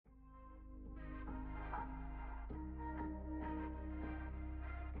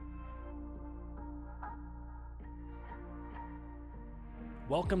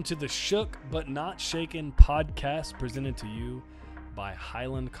Welcome to the Shook But Not Shaken podcast presented to you by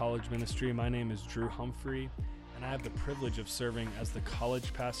Highland College Ministry. My name is Drew Humphrey, and I have the privilege of serving as the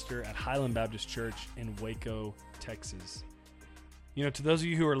college pastor at Highland Baptist Church in Waco, Texas. You know, to those of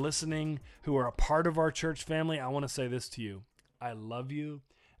you who are listening, who are a part of our church family, I want to say this to you. I love you.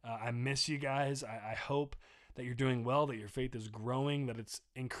 I miss you guys. I hope that you're doing well, that your faith is growing, that it's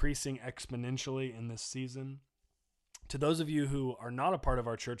increasing exponentially in this season. To those of you who are not a part of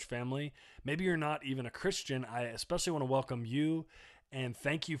our church family, maybe you're not even a Christian, I especially want to welcome you and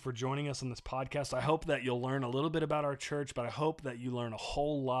thank you for joining us on this podcast. I hope that you'll learn a little bit about our church, but I hope that you learn a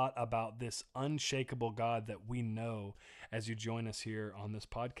whole lot about this unshakable God that we know as you join us here on this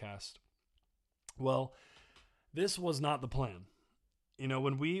podcast. Well, this was not the plan. You know,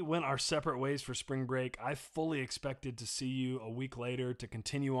 when we went our separate ways for spring break, I fully expected to see you a week later to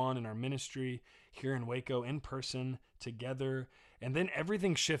continue on in our ministry here in Waco in person together. And then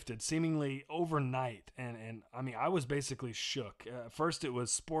everything shifted seemingly overnight. And I mean, I was basically shook. First, it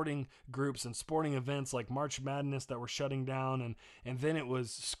was sporting groups and sporting events like March Madness that were shutting down. And then it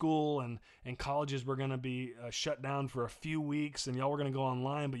was school and colleges were going to be shut down for a few weeks. And y'all were going to go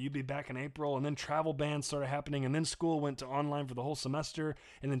online, but you'd be back in April. And then travel bans started happening. And then school went to online for the whole semester.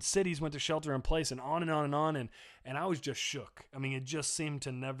 And then cities went to shelter in place and on and on and on. And I was just shook. I mean, it just seemed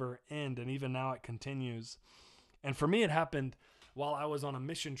to never end. And even now it continues. And for me, it happened while I was on a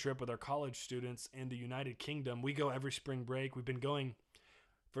mission trip with our college students in the United Kingdom. We go every spring break. We've been going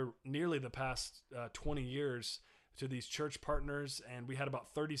for nearly the past 20 years to these church partners, and we had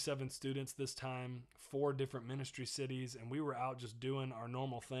about 37 students this time, 4 different ministry cities, and we were out just doing our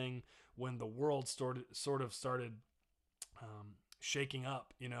normal thing when the world sort of started shaking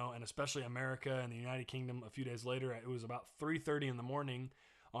up, you know, and especially America and the United Kingdom. A few days later, it was about 3:30 in the morning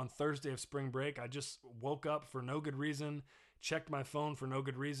on Thursday of spring break. I just woke up for no good reason, checked my phone for no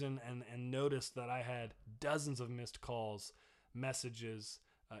good reason, and noticed that I had dozens of missed calls, messages,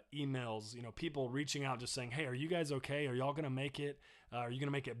 emails, you know, people reaching out just saying, hey, are you guys okay? Are y'all going to make it? Are you going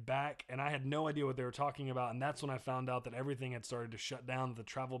to make it back? And I had no idea what they were talking about. And that's when I found out that everything had started to shut down, that the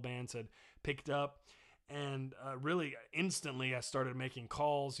travel bans had picked up. And really instantly I started making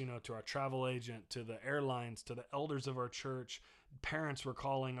calls, you know, to our travel agent, to the airlines, to the elders of our church. Parents were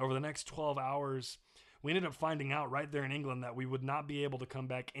calling. Over the next 12 hours, we ended up finding out right there in England that we would not be able to come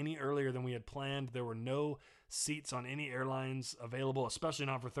back any earlier than we had planned. There were no seats on any airlines available, especially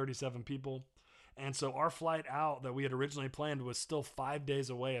not for 37 people. And so our flight out that we had originally planned was still 5 days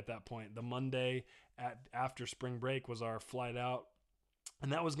away at that point. The Monday after spring break was our flight out.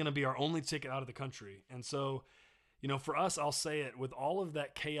 And that was going to be our only ticket out of the country. And so, you know, for us, I'll say it, with all of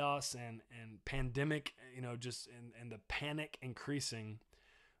that chaos and pandemic, you know, just and the panic increasing,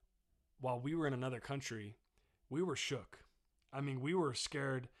 while we were in another country, we were shook. I mean, we were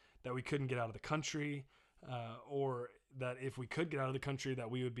scared that we couldn't get out of the country, or that if we could get out of the country, that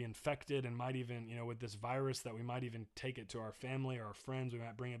we would be infected and might even, you know, with this virus, that we might even take it to our family or our friends. We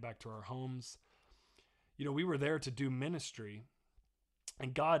might bring it back to our homes. You know, we were there to do ministry.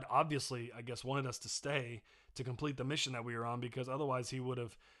 And God obviously, I guess, wanted us to stay to complete the mission that we were on, because otherwise he would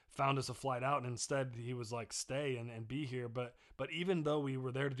have found us a flight out. And instead he was like, stay and be here. But even though we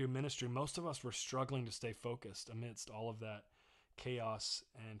were there to do ministry, most of us were struggling to stay focused amidst all of that chaos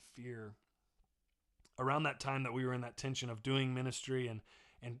and fear. Around that time that we were in that tension of doing ministry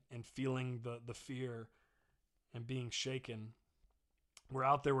and feeling the fear and being shaken, we're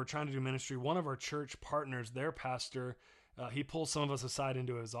out there, we're trying to do ministry. One of our church partners, their pastor, he pulls some of us aside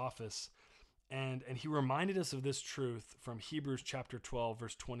into his office, and he reminded us of this truth from Hebrews chapter 12,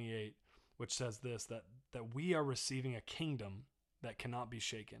 verse 28, which says this, that we are receiving a kingdom that cannot be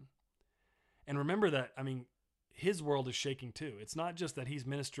shaken. And remember that, I mean, his world is shaking too. It's not just that he's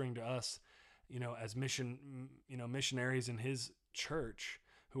ministering to us, you know, as missionaries in his church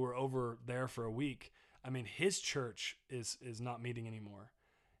who are over there for a week. I mean, his church is not meeting anymore.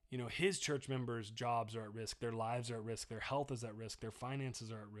 You know, his church members' jobs are at risk, their lives are at risk, their health is at risk, their finances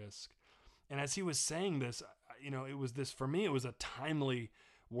are at risk. And as he was saying this, you know, it was this, for me, it was a timely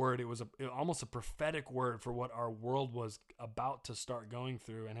word. It was almost a prophetic word for what our world was about to start going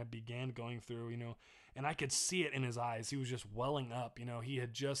through and had began going through, you know, and I could see it in his eyes. He was just welling up. You know, he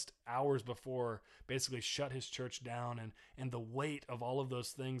had just hours before basically shut his church down, and the weight of all of those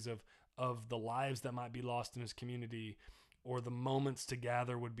things of the lives that might be lost in his community, or the moments to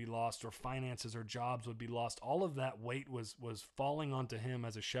gather would be lost, or finances or jobs would be lost. All of that weight was falling onto him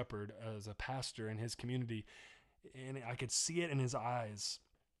as a shepherd, as a pastor in his community. And I could see it in his eyes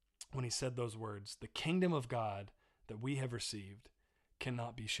when he said those words, the kingdom of God that we have received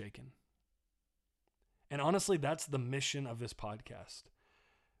cannot be shaken. And honestly, that's the mission of this podcast.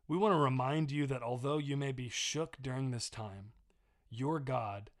 We want to remind you that although you may be shook during this time, your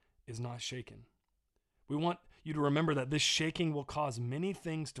God is not shaken. We want you to remember that this shaking will cause many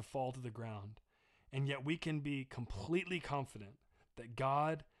things to fall to the ground, and yet we can be completely confident that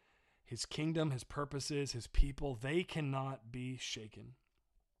God, His kingdom, His purposes, His people, they cannot be shaken.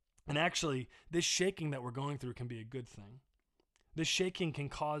 And actually, this shaking that we're going through can be a good thing. This shaking can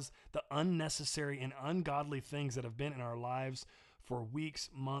cause the unnecessary and ungodly things that have been in our lives for weeks,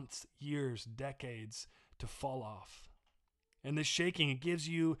 months, years, decades to fall off. And this shaking, it gives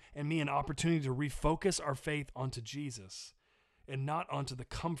you and me an opportunity to refocus our faith onto Jesus and not onto the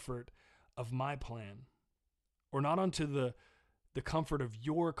comfort of my plan, or not onto the comfort of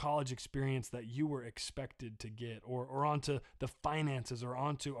your college experience that you were expected to get, or onto the finances, or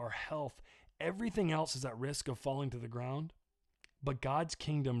onto our health. Everything else is at risk of falling to the ground, but God's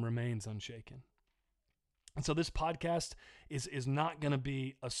kingdom remains unshaken. And so this podcast is not going to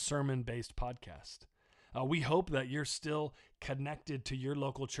be a sermon-based podcast. We hope that you're still connected to your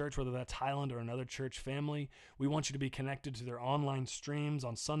local church, whether that's Highland or another church family. We want you to be connected to their online streams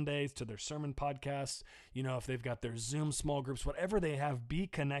on Sundays, to their sermon podcasts. You know, if they've got their Zoom small groups, whatever they have, be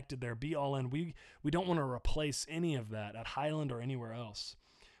connected there, be all in. We don't want to replace any of that at Highland or anywhere else.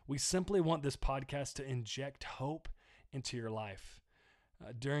 We simply want this podcast to inject hope into your life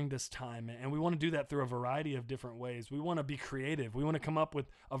during this time. And we want to do that through a variety of different ways. We want to be creative. We want to come up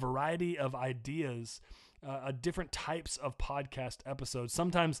with a variety of ideas, different types of podcast episodes.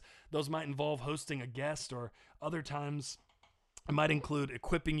 Sometimes those might involve hosting a guest, or other times it might include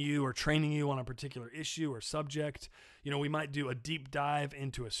equipping you or training you on a particular issue or subject. You know, we might do a deep dive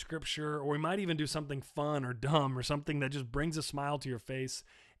into a scripture, or we might even do something fun or dumb, or something that just brings a smile to your face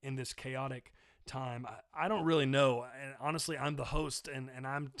in this chaotic time. I don't really know. And honestly, I'm the host, and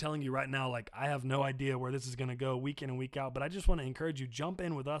I'm telling you right now, like, I have no idea where this is going to go week in and week out, but I just want to encourage you, jump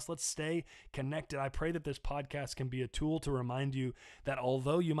in with us. Let's stay connected. I pray that this podcast can be a tool to remind you that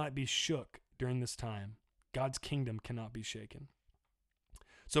although you might be shook during this time, God's kingdom cannot be shaken.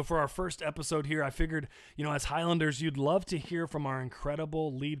 So for our first episode here, I figured, you know, as Highlanders, you'd love to hear from our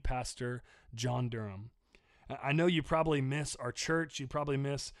incredible lead pastor, John Durham. I know you probably miss our church. You probably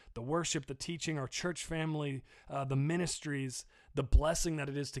miss the worship, the teaching, our church family, the ministries, the blessing that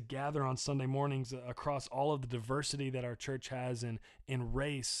it is to gather on Sunday mornings across all of the diversity that our church has in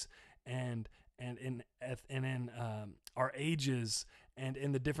race and in our ages, and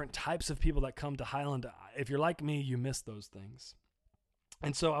in the different types of people that come to Highland. If you're like me, you miss those things.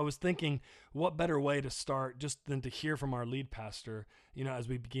 And so I was thinking, what better way to start just than to hear from our lead pastor, you know, as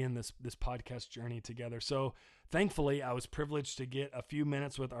we begin this podcast journey together. So thankfully, I was privileged to get a few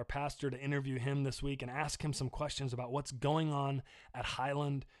minutes with our pastor to interview him this week and ask him some questions about what's going on at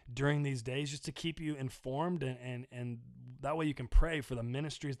Highland during these days, just to keep you informed, and that way you can pray for the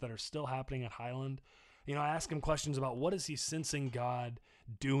ministries that are still happening at Highland. You know, I asked him questions about what is he sensing God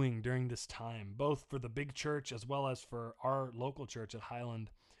doing during this time, both for the big church as well as for our local church at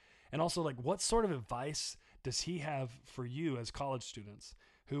Highland. And also, like, what sort of advice does he have for you as college students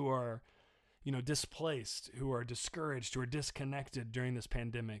who are, you know, displaced, who are discouraged, who are disconnected during this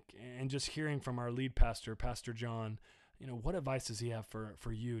pandemic? And just hearing from our lead pastor, Pastor John, you know, what advice does he have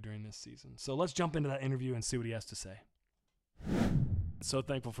for you during this season? So let's jump into that interview and see what he has to say. So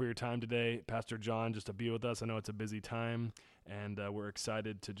thankful for your time today, Pastor John, just to be with us. I know it's a busy time, and we're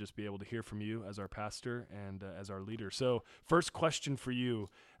excited to just be able to hear from you as our pastor and as our leader. So first question for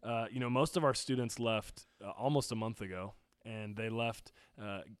you, you know, most of our students left almost a month ago, and they left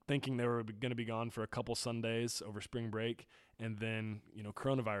thinking they were going to be gone for a couple Sundays over spring break, and then, you know,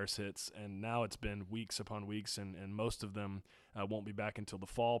 coronavirus hits, and now it's been weeks upon weeks, and most of them won't be back until the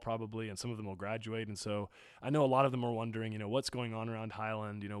fall probably, and some of them will graduate. And so I know a lot of them are wondering, you know, what's going on around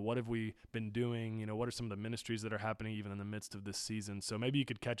Highland? You know, what have we been doing? You know, what are some of the ministries that are happening even in the midst of this season? So maybe you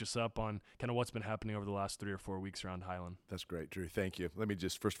could catch us up on kind of what's been happening over the last 3 or 4 weeks around Highland. That's great, Drew. Thank you. Let me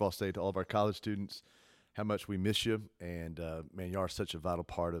just first of all say to all of our college students how much we miss you, and man, you are such a vital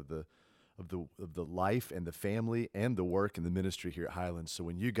part of the life and the family and the work and the ministry here at Highlands. So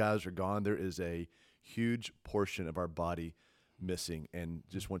when you guys are gone, there is a huge portion of our body missing, and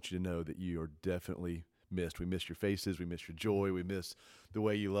just want you to know that you are definitely missed. We miss your faces, we miss your joy, we miss the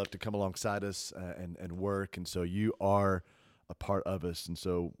way you love to come alongside us and work, and so you are a part of us. And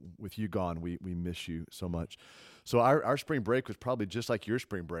so with you gone, we miss you so much. So our spring break was probably just like your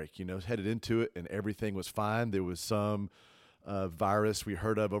spring break, you know, headed into it and everything was fine. There was some virus we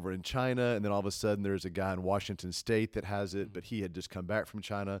heard of over in China, and then all of a sudden there's a guy in Washington State that has it, but he had just come back from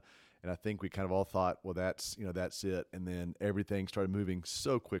China. And I think we kind of all thought, well, that's it. And then everything started moving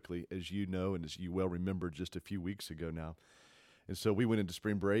so quickly, as you know, and as you well remember just a few weeks ago now. And so we went into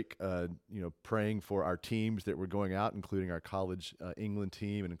spring break, praying for our teams that were going out, including our college England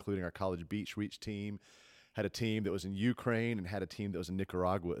team and including our college beach reach team. Had a team that was in Ukraine and had a team that was in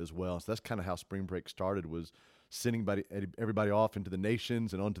Nicaragua as well. So that's kind of how spring break started, was sending everybody off into the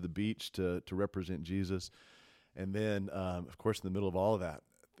nations and onto the beach to represent Jesus. And then, of course, in the middle of all of that,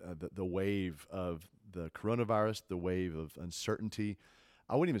 the wave of the coronavirus, the wave of uncertainty.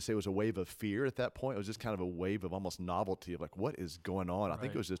 I wouldn't even say it was a wave of fear at that point. It was just kind of a wave of almost novelty of like, what is going on? Right. I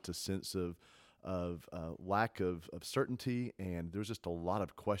think it was just a sense of lack of certainty, and there was just a lot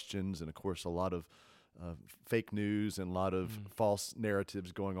of questions and, of course, a lot of fake news and a lot of false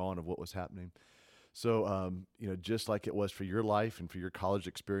narratives going on of what was happening. So, just like it was for your life and for your college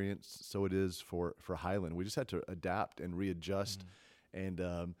experience, so it is for Highland. We just had to adapt and readjust. And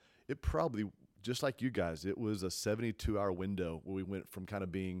it probably, just like you guys, it was a 72-hour window where we went from kind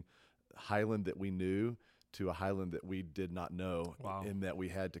of being Highland that we knew to a Highland that we did not know. Wow. In that we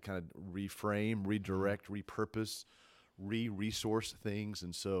had to kind of reframe, redirect, repurpose, resource things.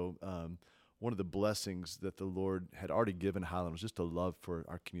 And so one of the blessings that the Lord had already given Highland was just a love for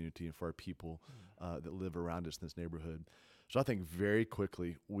our community and for our people that live around us in this neighborhood. So I think very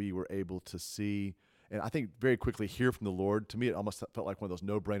quickly we were able to see, and I think very quickly hear from the Lord. To me, it almost felt like one of those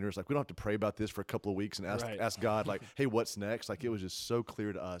no-brainers. Like, we don't have to pray about this for a couple of weeks and ask God, like, hey, what's next? Like, it was just so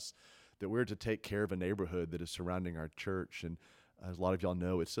clear to us that we're to take care of a neighborhood that is surrounding our church. And as a lot of y'all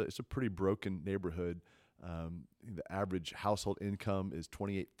know, it's a pretty broken neighborhood. The average household income is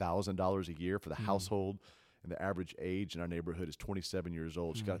 $28,000 a year for the household, and the average age in our neighborhood is 27 years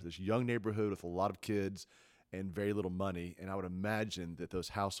old. So you've got this young neighborhood with a lot of kids and very little money, and I would imagine that those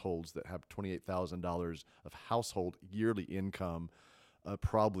households that have $28,000 of household yearly income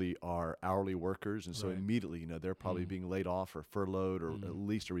probably are hourly workers, and so immediately, they're probably being laid off or furloughed, or at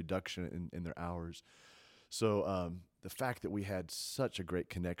least a reduction in their hours. So the fact that we had such a great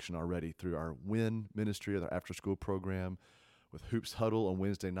connection already through our WIN ministry, our after-school program, with Hoops Huddle on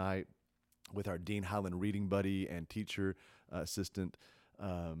Wednesday night, with our Dean Highland reading buddy and teacher assistant,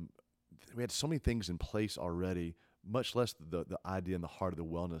 we had so many things in place already, much less the idea in the heart of the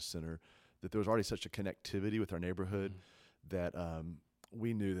Wellness Center, that there was already such a connectivity with our neighborhood that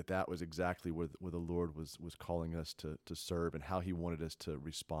we knew that was exactly where the Lord was calling us to serve, and how He wanted us to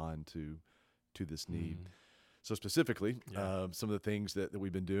respond to this need. So specifically, some of the things that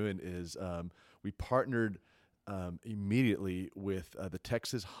we've been doing is we partnered immediately with the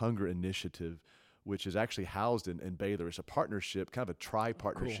Texas Hunger Initiative, which is actually housed in Baylor. It's a partnership, kind of a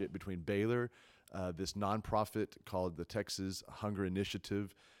tri-partnership between Baylor, this nonprofit called the Texas Hunger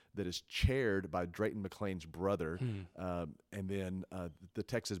Initiative, that is chaired by Drayton McLean's brother, and then the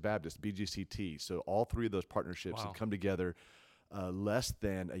Texas Baptist, BGCT. So all three of those partnerships have come together less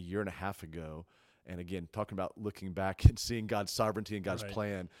than a year and a half ago. And again, talking about looking back and seeing God's sovereignty and God's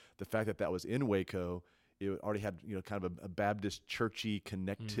plan, the fact that was in Waco, it already had kind of a Baptist churchy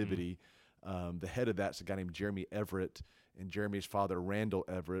connectivity. The head of that's a guy named Jeremy Everett, and Jeremy's father, Randall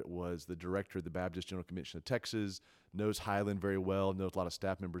Everett, was the director of the Baptist General Convention of Texas, knows Highland very well, knows a lot of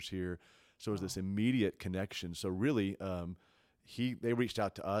staff members here. So it was this immediate connection. So really, they reached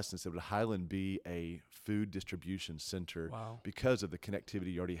out to us and said, would Highland be a food distribution center because of the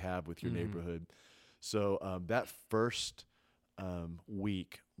connectivity you already have with your neighborhood? So that first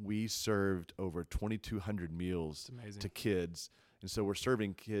week, we served over 2,200 meals to kids. And so we're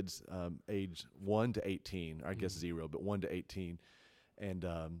serving kids age 1 to 18, or I guess 0, but 1 to 18. And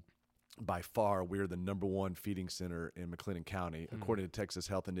by far, we're the number one feeding center in McLennan County, according to Texas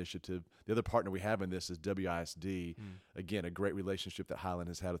Health Initiative. The other partner we have in this is WISD. Again, a great relationship that Highland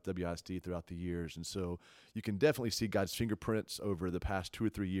has had with WISD throughout the years. And so you can definitely see God's fingerprints over the past 2 or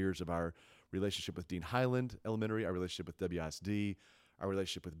 3 years of our relationship with Dean Highland Elementary, our relationship with WISD, our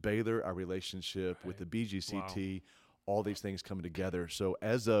relationship with Baylor, our relationship with the BGCT, all these things coming together. So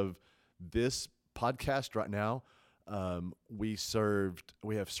as of this podcast right now, we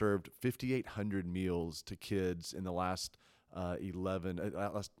have served 5,800 meals to kids in the last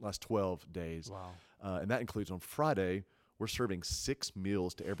 12 days. Wow. And that includes on Friday, we're serving 6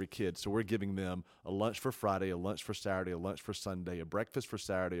 meals to every kid. So we're giving them a lunch for Friday, a lunch for Saturday, a lunch for Sunday, a breakfast for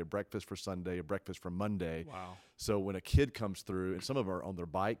Saturday, a breakfast for Sunday, a breakfast for Monday. Wow. So when a kid comes through, and some of them are on their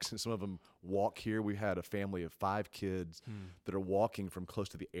bikes and some of them walk here. We had a family of 5 kids that are walking from close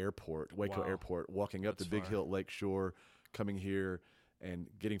to the airport, Waco Airport, walking up the Big Hill at Lakeshore, coming here and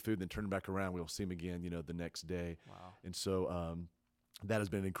getting food, and then turning back around. We'll see them again, the next day. Wow. And so that has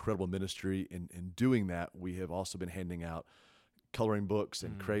been an incredible ministry. In doing that, we have also been handing out coloring books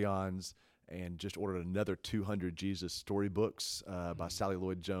and crayons and just ordered another 200 Jesus storybooks by Sally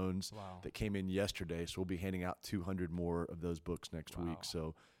Lloyd Jones that came in yesterday. So we'll be handing out 200 more of those books next week.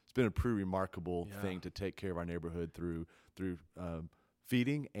 So it's been a pretty remarkable thing to take care of our neighborhood through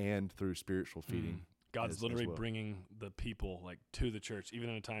feeding and through spiritual feeding. God's literally bringing the people to the church, even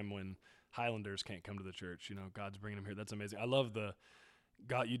in a time when Highlanders can't come to the church. God's bringing them here. That's amazing. I love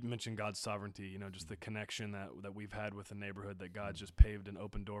God, you mentioned God's sovereignty, just the connection that we've had with the neighborhood, that God just paved an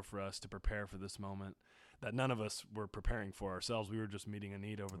open door for us to prepare for this moment that none of us were preparing for ourselves. We were just meeting a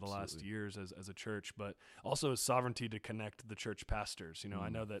need over the last years as a church, but also his sovereignty to connect the church pastors. I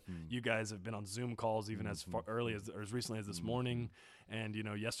know that you guys have been on Zoom calls even as far early or as recently as this morning. And,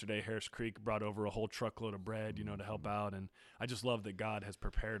 yesterday Harris Creek brought over a whole truckload of bread, to help out. And I just love that God has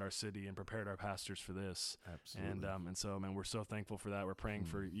prepared our city and prepared our pastors for this. Absolutely. And so, man, we're so thankful for that. We're praying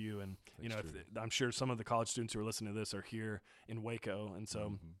for you. And, I'm sure some of the college students who are listening to this are here in Waco. And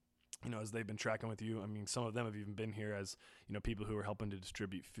so, as they've been tracking with you, some of them have even been here as, people who are helping to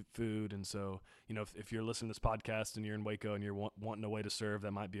distribute food. And so, if you're listening to this podcast and you're in Waco and you're wanting a way to serve,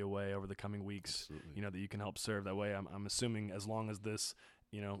 that might be a way over the coming weeks, that you can help serve that way. I'm assuming as long as this,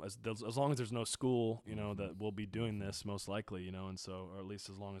 as long as there's no school, that we'll be doing this most likely, and so, or at least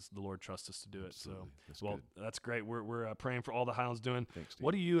as long as the Lord trusts us to do it. Absolutely. So, that's great. We're praying for all the Highlands doing. Thanks, Steve.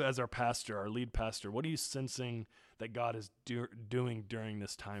 What do you, as our pastor, our lead pastor, what are you sensing that God is doing during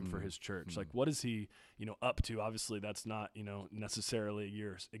this time for his church? Like, what is he, up to? Obviously that's not, necessarily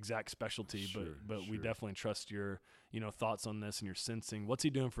your exact specialty, but we definitely trust your, thoughts on this and your sensing. What's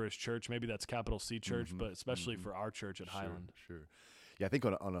he doing for his church? Maybe that's capital C church, but especially for our church at Highland. Sure. Yeah, I think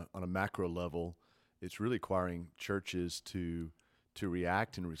on a macro level, it's really requiring churches to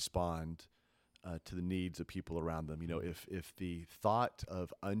react and respond to the needs of people around them. If the thought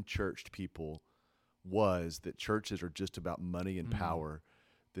of unchurched people was that churches are just about money and power,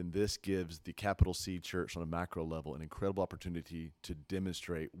 then this gives the capital C church on a macro level an incredible opportunity to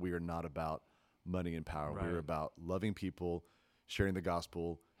demonstrate we are not about money and power. We're about loving people, sharing the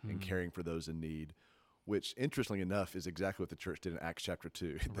gospel, and caring for those in need, which, interestingly enough, is exactly what the church did in Acts chapter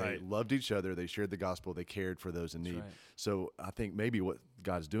 2. They loved each other, they shared the gospel, they cared for those in need. So I think maybe what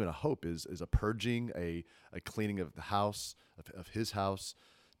God's doing, I hope, is a purging, a cleaning of the house, of his house,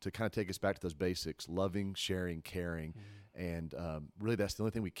 to kind of take us back to those basics: loving, sharing, caring. And really that's the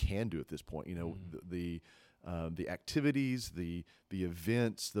only thing we can do at this point. The activities, the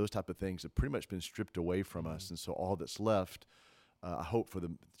events, those type of things have pretty much been stripped away from us. And so all that's left, I hope for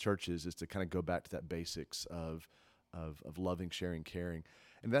the churches, is to kind of go back to that basics of loving, sharing, caring.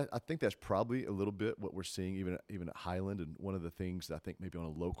 And that, I think that's probably a little bit what we're seeing even at Highland. And one of the things that I think maybe on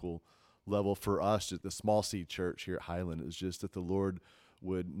a local level for us, the small C church here at Highland, is just that the Lord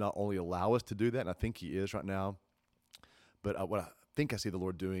would not only allow us to do that, and I think he is right now, but what I think I see the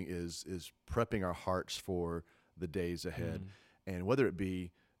Lord doing is prepping our hearts for the days ahead. And whether it be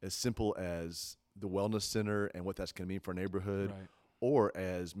as simple as the wellness center and what that's going to mean for our neighborhood, or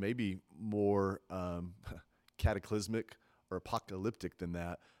as maybe more cataclysmic or apocalyptic than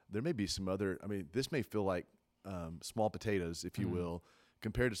that, there may be some other, this may feel like small potatoes, if you will,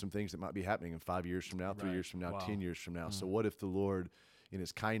 compared to some things that might be happening in 5 years from now, 3 years from now, 10 years from now. So what if the Lord, in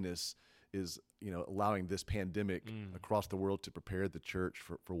his kindness, is allowing this pandemic across the world to prepare the church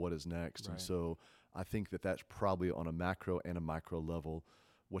for what is next? And so I think that that's probably on a macro and a micro level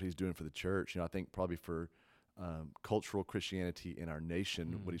what he's doing for the church. I think probably for cultural Christianity in our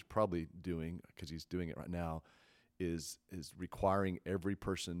nation, what he's probably doing, because he's doing it right now, is requiring every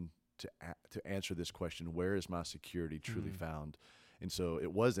person to answer this question: where is my security truly found? And so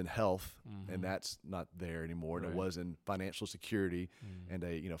it was in health, and that's not there anymore. And it was in financial security and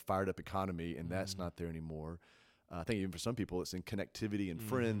a fired up economy, and that's not there anymore. I think even for some people, it's in connectivity and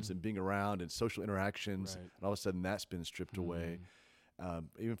friends and being around and social interactions. And all of a sudden, that's been stripped away.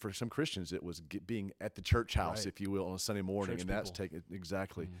 Even for some Christians, it was being at the church house, if you will, on a Sunday morning, church and that's taken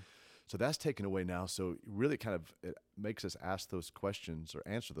So that's taken away now. So really, kind of, it makes us ask those questions or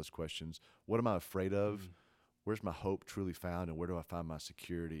answer those questions. What am I afraid of? Where's my hope truly found, and where do I find my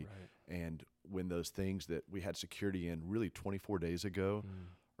security? And when those things that we had security in really 24 days ago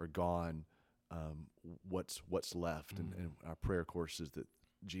are gone, what's left? And our prayer, of course, is that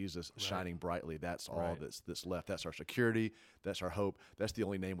Jesus shining brightly, that's all that's left. That's our security, that's our hope. That's the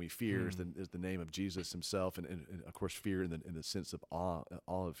only name we fear is the name of Jesus himself, and of course fear in the sense of awe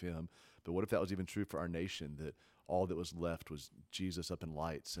of him. But what if that was even true for our nation, that all that was left was Jesus up in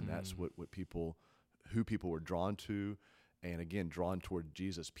lights, and that's who people were drawn to, and again, drawn toward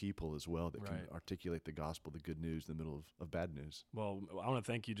Jesus people as well, that can articulate the gospel, the good news in the middle of bad news. Well, I want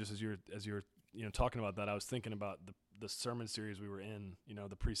to thank you. Just as you're talking about that, I was thinking about the sermon series we were in,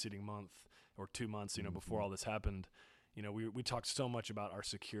 the preceding month or 2 months, before all this happened, we talked so much about our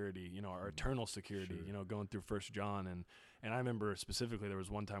security, our eternal security, Sure. going through First John. And I remember specifically there was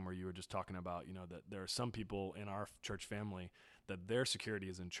one time where you were just talking about, that there are some people in our church family that their security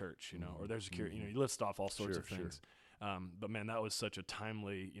is in church, or their security, you list off all sorts of things. But man, that was such a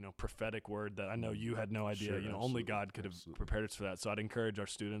timely, prophetic word that I know you had no idea. Sure, Only God could have absolutely. prepared us for that. So I'd encourage our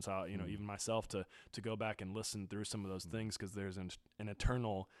students, even myself, to go back and listen through some of those things, because there's an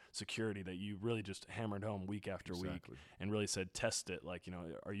eternal security that you really just hammered home week after week, Exactly. and really said, test it. Like,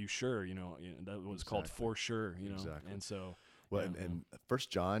 are you sure? That was called for sure. Exactly. And so, Well, yeah, and First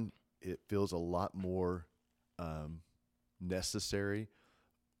John, it feels a lot more necessary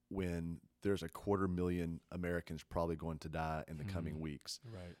when there's 250,000 Americans probably going to die in the coming weeks.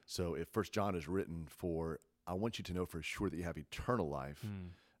 right. So if First John is written for, I want you to know for sure that you have eternal life.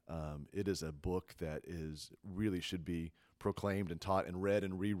 It is a book that really should be proclaimed and taught and read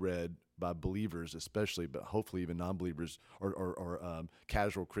and reread by believers, especially, but hopefully even non-believers or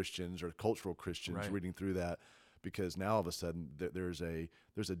casual Christians or cultural Christians Right. reading through that. Because now all of a sudden there's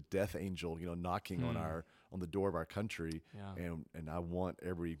a death angel, knocking on the door of our country, Yeah. and I want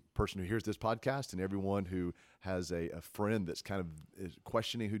every person who hears this podcast and everyone who has a friend that's kind of is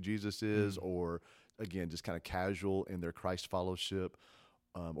questioning who Jesus is, or again just kind of casual in their Christ fellowship,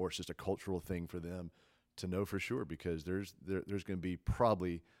 or it's just a cultural thing for them, to know for sure, because there's going to be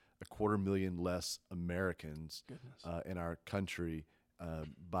probably 250,000 less Americans in our country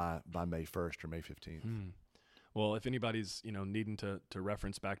by May 1st or May 15th. Well, if anybody's, needing to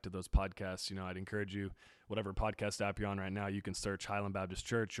reference back to those podcasts, I'd encourage you, whatever podcast app you're on right now, you can search Highland Baptist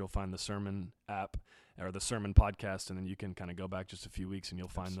Church. You'll find the sermon app or the sermon podcast, and then you can kind of go back just a few weeks and you'll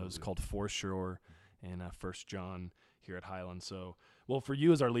find those called For Sure and First John here at Highland. So, well, for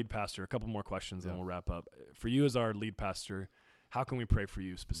you as our lead pastor, a couple more questions, and we'll wrap up. For you as our lead pastor, how can we pray for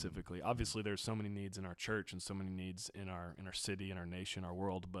you specifically? Obviously, there's so many needs in our church and so many needs in our city, in our nation, our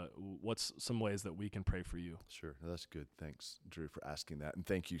world. But what's some ways that we can pray for you? Sure, that's good. Thanks, Drew, for asking that, and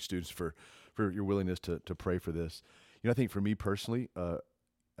thank you, students, for your willingness to pray for this. I think for me personally, a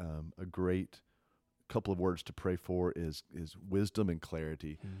great couple of words to pray for is wisdom and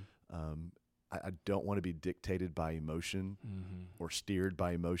clarity. I don't want to be dictated by emotion or steered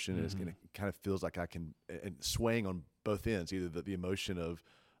by emotion. And it kind of feels like I can, and swaying on both ends, either the emotion of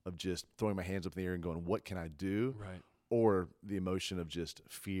just throwing my hands up in the air and going, what can I do? Right. Or the emotion of just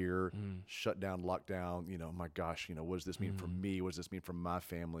fear, shut down, lockdown, my gosh, what does this mean for me? What does this mean for my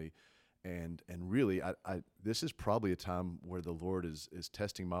family? And really, I this is probably a time where the Lord is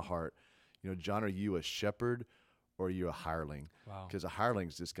testing my heart. John, are you a shepherd or are you a hireling? Wow. Because a hireling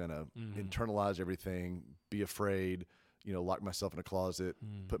is just going to internalize everything, be afraid, lock myself in a closet,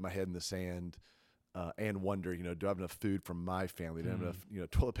 put my head in the sand, and wonder, do I have enough food for my family? Do I have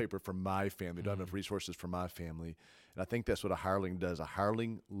enough, toilet paper for my family? Do I have enough resources for my family? And I think that's what a hireling does. A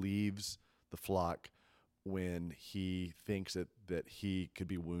hireling leaves the flock when he thinks that he could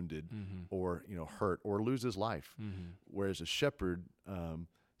be wounded or, hurt or lose his life. Whereas a shepherd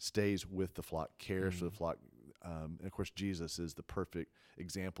stays with the flock, cares for the flock. And of course, Jesus is the perfect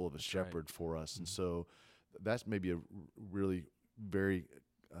example of a shepherd for us. And so that's maybe a really very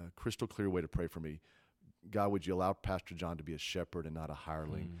crystal clear way to pray for me. God, would you allow Pastor John to be a shepherd and not a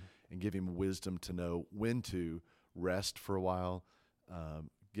hireling, and give him wisdom to know when to rest for a while,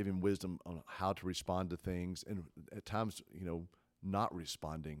 give him wisdom on how to respond to things, and at times, not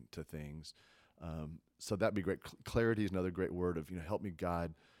responding to things. So that'd be great. Clarity is another great word of, help me,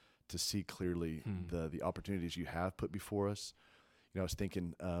 God, to see clearly the opportunities you have put before us. I was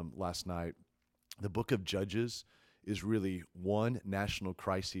thinking last night, the book of Judges is really one national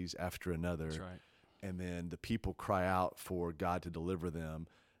crisis after another. That's right. And then the people cry out for God to deliver them.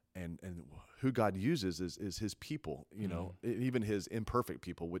 And who God uses is his people, even his imperfect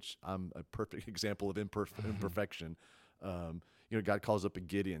people, which I'm a perfect example of imperfection. God calls up a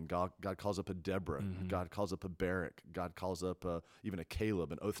Gideon, God calls up a Deborah, God calls up a Barak, God calls up even a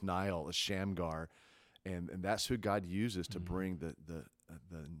Caleb, an Othniel, a Shamgar, and that's who God uses to bring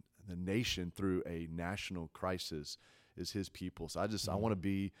the nation through a national crisis, is his people. So I want to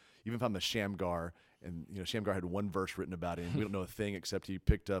be, even if I'm a Shamgar, and Shamgar had one verse written about him. We don't know a thing except he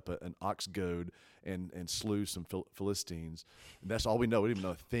picked up an ox goad and slew some Philistines. And that's all we know. We don't even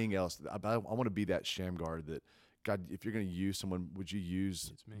know a thing else. I want to be that Shamgar that, God, if you're going to use someone, would you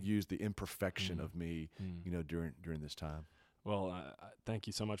use the imperfection of me, during this time? Well, thank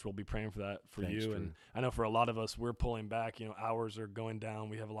you so much. We'll be praying for that for Thanks, you. Drew. And I know for a lot of us, we're pulling back. Hours are going down.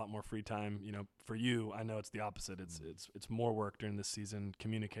 We have a lot more free time. For you, I know it's the opposite. It's more work during this season,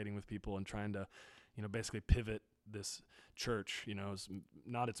 communicating with people and trying to, basically pivot this church, is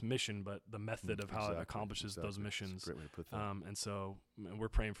not its mission, but the method of how it accomplishes those missions. That's a great way to put that. And so we're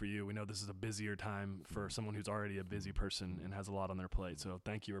praying for you. We know this is a busier time for someone who's already a busy person and has a lot on their plate. So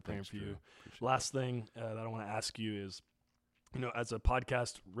thank you. We're praying for you. Last thing that I want to ask you is, as a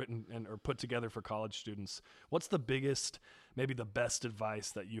podcast written or put together for college students, what's the biggest, maybe the best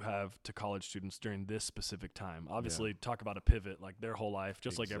advice that you have to college students during this specific time? Obviously, talk about a pivot, like their whole life,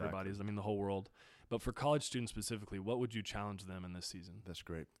 just like everybody's, the whole world. But for college students specifically, what would you challenge them in this season? That's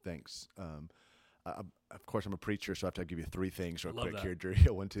great. Thanks. Of course, I'm a preacher, so I have to give you three things real quick here, Drew.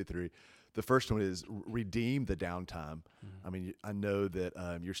 1, 2, 3. The first one is redeem the downtime. I know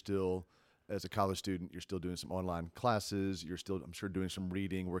that you're still, as a college student, you're still doing some online classes. You're still, I'm sure, doing some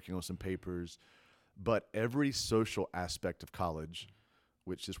reading, working on some papers. But every social aspect of college,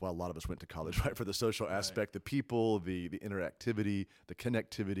 which is why a lot of us went to college, right? For the social aspect, the people, the interactivity, the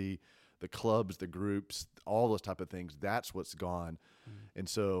connectivity, the clubs, the groups, all those type of things, that's what's gone. And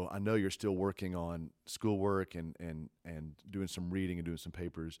so I know you're still working on schoolwork and doing some reading and doing some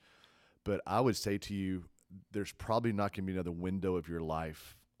papers. But I would say to you, there's probably not going to be another window of your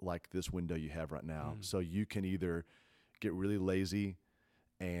life like this window you have right now. So you can either get really lazy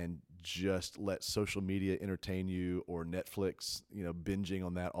and just let social media entertain you, or Netflix, binging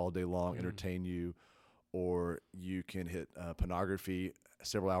on that all day long entertain you, or you can hit pornography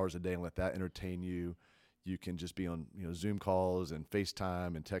several hours a day and let that entertain you. You can just be on Zoom calls and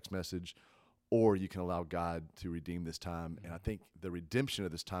FaceTime and text message, or you can allow God to redeem this time. And I think the redemption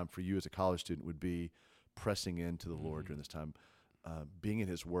of this time for you as a college student would be pressing into the Lord during this time, being in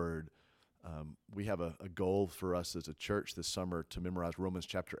His Word. We have a goal for us as a church this summer to memorize Romans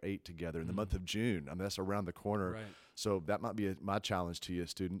chapter 8 together in the month of June. That's around the corner. Right. So that might be my challenge to you,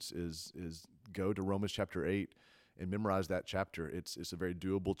 students, is go to Romans chapter 8 and memorize that chapter. It's a very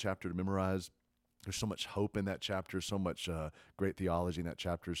doable chapter to memorize. There's so much hope in that chapter, so much great theology in that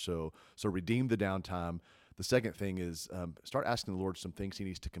chapter. So redeem the downtime. The second thing is start asking the Lord some things He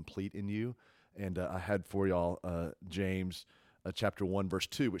needs to complete in you. And I had for y'all James chapter 1, verse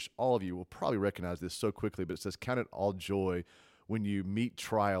 2, which all of you will probably recognize this so quickly, but it says, "Count it all joy when you meet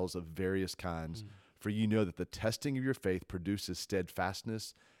trials of various kinds, for you know that the testing of your faith produces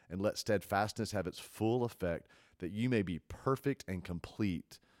steadfastness, and let steadfastness have its full effect, that you may be perfect and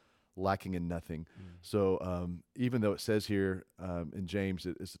complete, lacking in nothing." So even though it says here in James,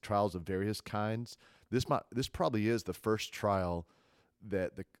 it's the trials of various kinds, this probably is the first trial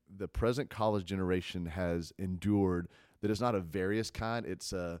that the present college generation has endured that is not a various kind.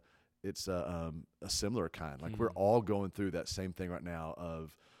 It's a similar kind. Like we're all going through that same thing right now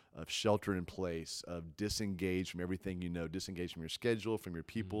of shelter in place, of disengage from everything, disengage from your schedule, from your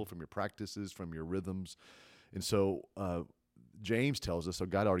people, from your practices, from your rhythms. And so James tells us, so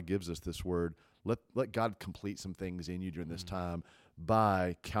God already gives us this word, let God complete some things in you during this time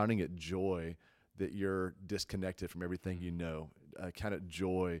by counting it joy that you're disconnected from everything count it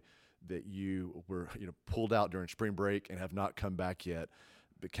joy that you were pulled out during spring break and have not come back yet.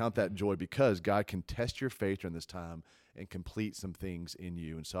 But count that joy, because God can test your faith during this time and complete some things in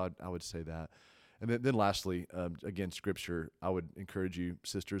you. And so I would say that. And then lastly, again, Scripture, I would encourage you,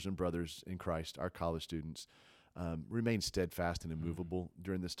 sisters and brothers in Christ, our college students, remain steadfast and immovable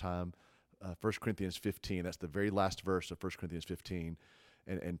during this time. 1 Corinthians 15, that's the very last verse of 1 Corinthians 15.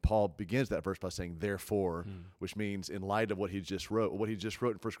 And Paul begins that verse by saying, "Therefore," which means in light of what he just wrote. What he just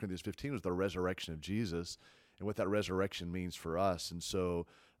wrote in 1 Corinthians 15 was the resurrection of Jesus and what that resurrection means for us. And so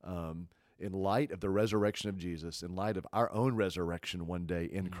in light of the resurrection of Jesus, in light of our own resurrection one day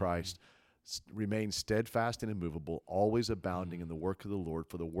in Christ, remain steadfast and immovable, always abounding in the work of the Lord,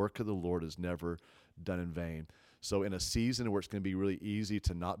 for the work of the Lord is never done in vain. So in a season where it's going to be really easy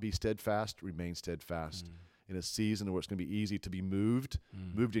to not be steadfast, remain steadfast. In a season where it's going to be easy to be moved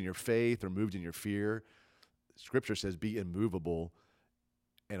in your faith or moved in your fear, Scripture says be immovable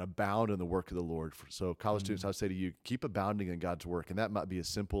and abound in the work of the Lord. So college students, I would say to you, keep abounding in God's work. And that might be as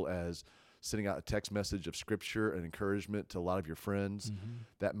simple as sending out a text message of Scripture and encouragement to a lot of your friends.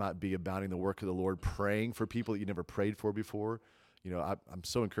 That might be abounding in the work of the Lord, praying for people that you never prayed for before. I'm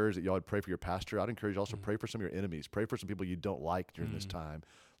so encouraged that y'all would pray for your pastor. I'd encourage you also pray for some of your enemies. Pray for some people you don't like during this time.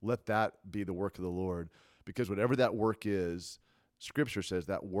 Let that be the work of the Lord. Because whatever that work is, Scripture says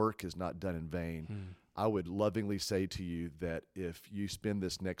that work is not done in vain. I would lovingly say to you that if you spend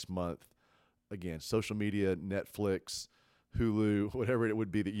this next month, again, social media, Netflix, Hulu, whatever it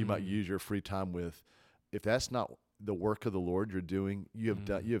would be that you might use your free time with, if that's not the work of the Lord you're doing, you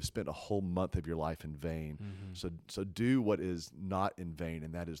have spent a whole month of your life in vain. So do what is not in vain,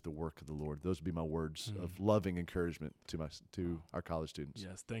 and that is the work of the Lord. Those would be my words of loving encouragement to our college students.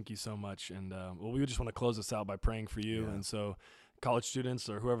 Yes, thank you so much. And well, we just want to close this out by praying for you. And so college students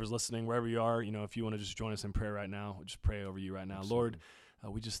or whoever's listening, wherever you are, if you want to just join us in prayer right now, we'll just pray over you right now. Absolutely.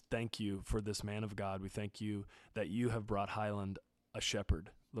 Lord, we just thank you for this man of God. We thank you that you have brought Highland a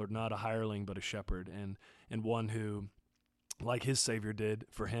shepherd, Lord, not a hireling, but a shepherd, and one who, like his Savior did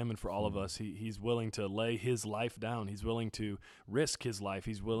for him and for all of us, he's willing to lay his life down. He's willing to risk his life.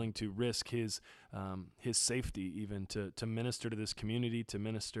 He's willing to risk his safety even to minister to this community, to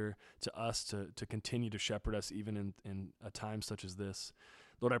minister to us, to continue to shepherd us even in a time such as this.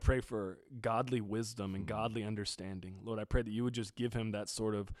 Lord, I pray for godly wisdom and godly understanding. Lord, I pray that you would just give him that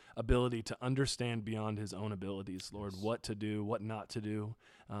sort of ability to understand beyond his own abilities, Lord, what to do, what not to do,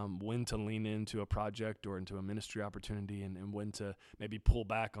 when to lean into a project or into a ministry opportunity, and when to maybe pull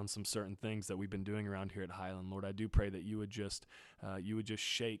back on some certain things that we've been doing around here at Highland. Lord, I do pray that you would just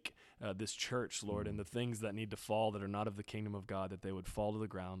shake this church, Lord, and the things that need to fall that are not of the kingdom of God, that they would fall to the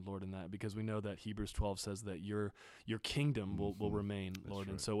ground, Lord, in that, because we know that Hebrews 12 says that your kingdom will remain, Lord.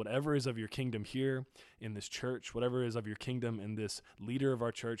 And so whatever is of your kingdom here in this church, whatever is of your kingdom in this leader of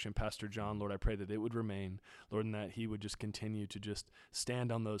our church and Pastor John, Lord, I pray that it would remain, Lord, and that he would just continue to just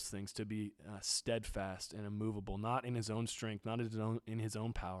stand on those things, to be steadfast and immovable, not in his own strength, not in his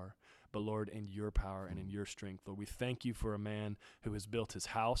own power, but Lord, in your power and in your strength. Lord, we thank you for a man who has built his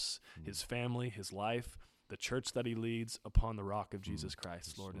house, his family, his life, the church that he leads upon the rock of Jesus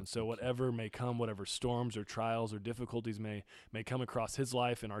Christ, Lord. And so whatever may come, whatever storms or trials or difficulties may come across his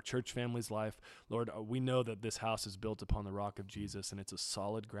life and our church family's life, Lord, we know that this house is built upon the rock of Jesus, and it's a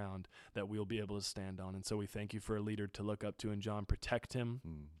solid ground that we'll be able to stand on. And so we thank you for a leader to look up to in John. Protect him.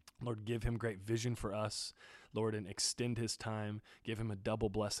 Lord, give him great vision for us, Lord, and extend his time. Give him a double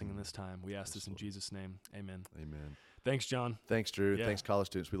blessing in this time. We ask this in Jesus' name. Amen. Amen. Thanks, John. Thanks, Drew. Yeah. Thanks, college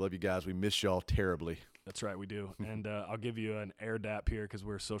students. We love you guys. We miss y'all terribly. That's right, we do. And I'll give you an air dap here because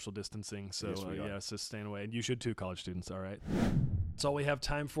we're social distancing. So, Yes, so staying away. And you should too, college students, all right? That's all we have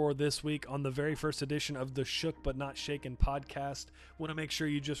time for this week on the very first edition of the Shook But Not Shaken podcast. Want to make sure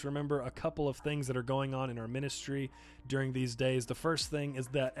you just remember a couple of things that are going on in our ministry during these days. The first thing is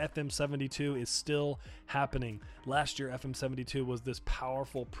that FM 72 is still happening. Last year, FM 72 was this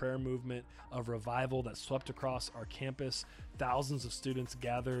powerful prayer movement of revival that swept across our campus. Thousands of students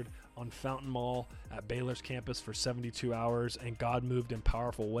gathered on Fountain Mall at Baylor's campus for 72 hours, and God moved in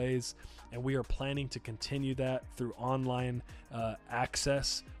powerful ways. And we are planning to continue that through online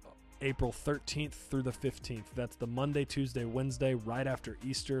access April 13th through the 15th. That's the Monday, Tuesday, Wednesday, right after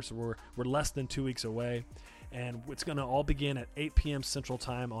Easter. So we're less than 2 weeks away. And it's going to all begin at 8 p.m. Central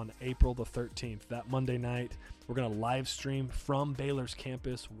Time on April the 13th. That Monday night, we're going to live stream from Baylor's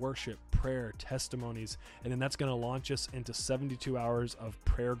campus, worship, prayer, testimonies, and then that's going to launch us into 72 hours of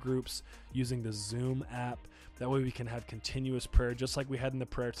prayer groups using the Zoom app. That way we can have continuous prayer, just like we had in the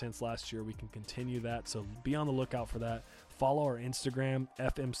prayer tents last year. We can continue that, so be on the lookout for that. Follow our Instagram,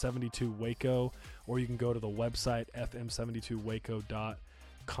 FM72Waco, or you can go to the website, fm72waco.com.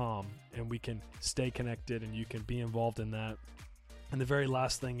 And we can stay connected and you can be involved in that. And the very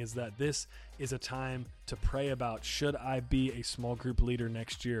last thing is that this is a time to pray about, should I be a small group leader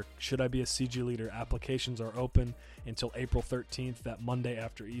next year? Should I be a CG leader? Applications are open until April 13th, that Monday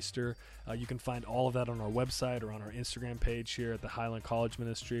after Easter. You can find all of that on our website or on our Instagram page here at the Highland College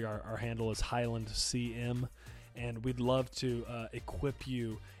Ministry. Our handle is HighlandCM. And we'd love to equip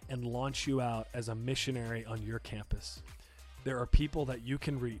you and launch you out as a missionary on your campus. There are people that you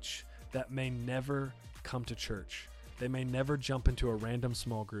can reach that may never come to church. They may never jump into a random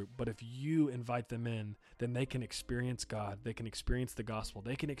small group, but if you invite them in, then they can experience God. They can experience the gospel.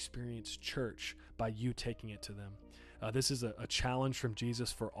 They can experience church by you taking it to them. This is a challenge from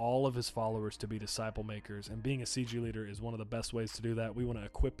Jesus for all of his followers to be disciple makers, and being a CG leader is one of the best ways to do that. We want to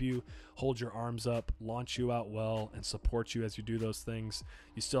equip you, hold your arms up, launch you out well, and support you as you do those things.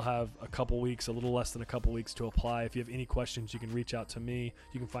 You still have a couple weeks, a little less than a couple weeks to apply. If you have any questions, you can reach out to me.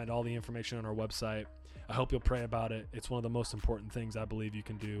 You can find all the information on our website. I hope you'll pray about it. It's one of the most important things I believe you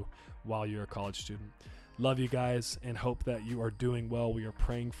can do while you're a college student. Love you guys and hope that you are doing well. We are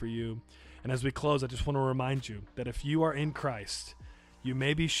praying for you. And as we close, I just want to remind you that if you are in Christ, you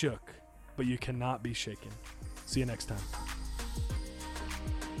may be shook, but you cannot be shaken. See you next time.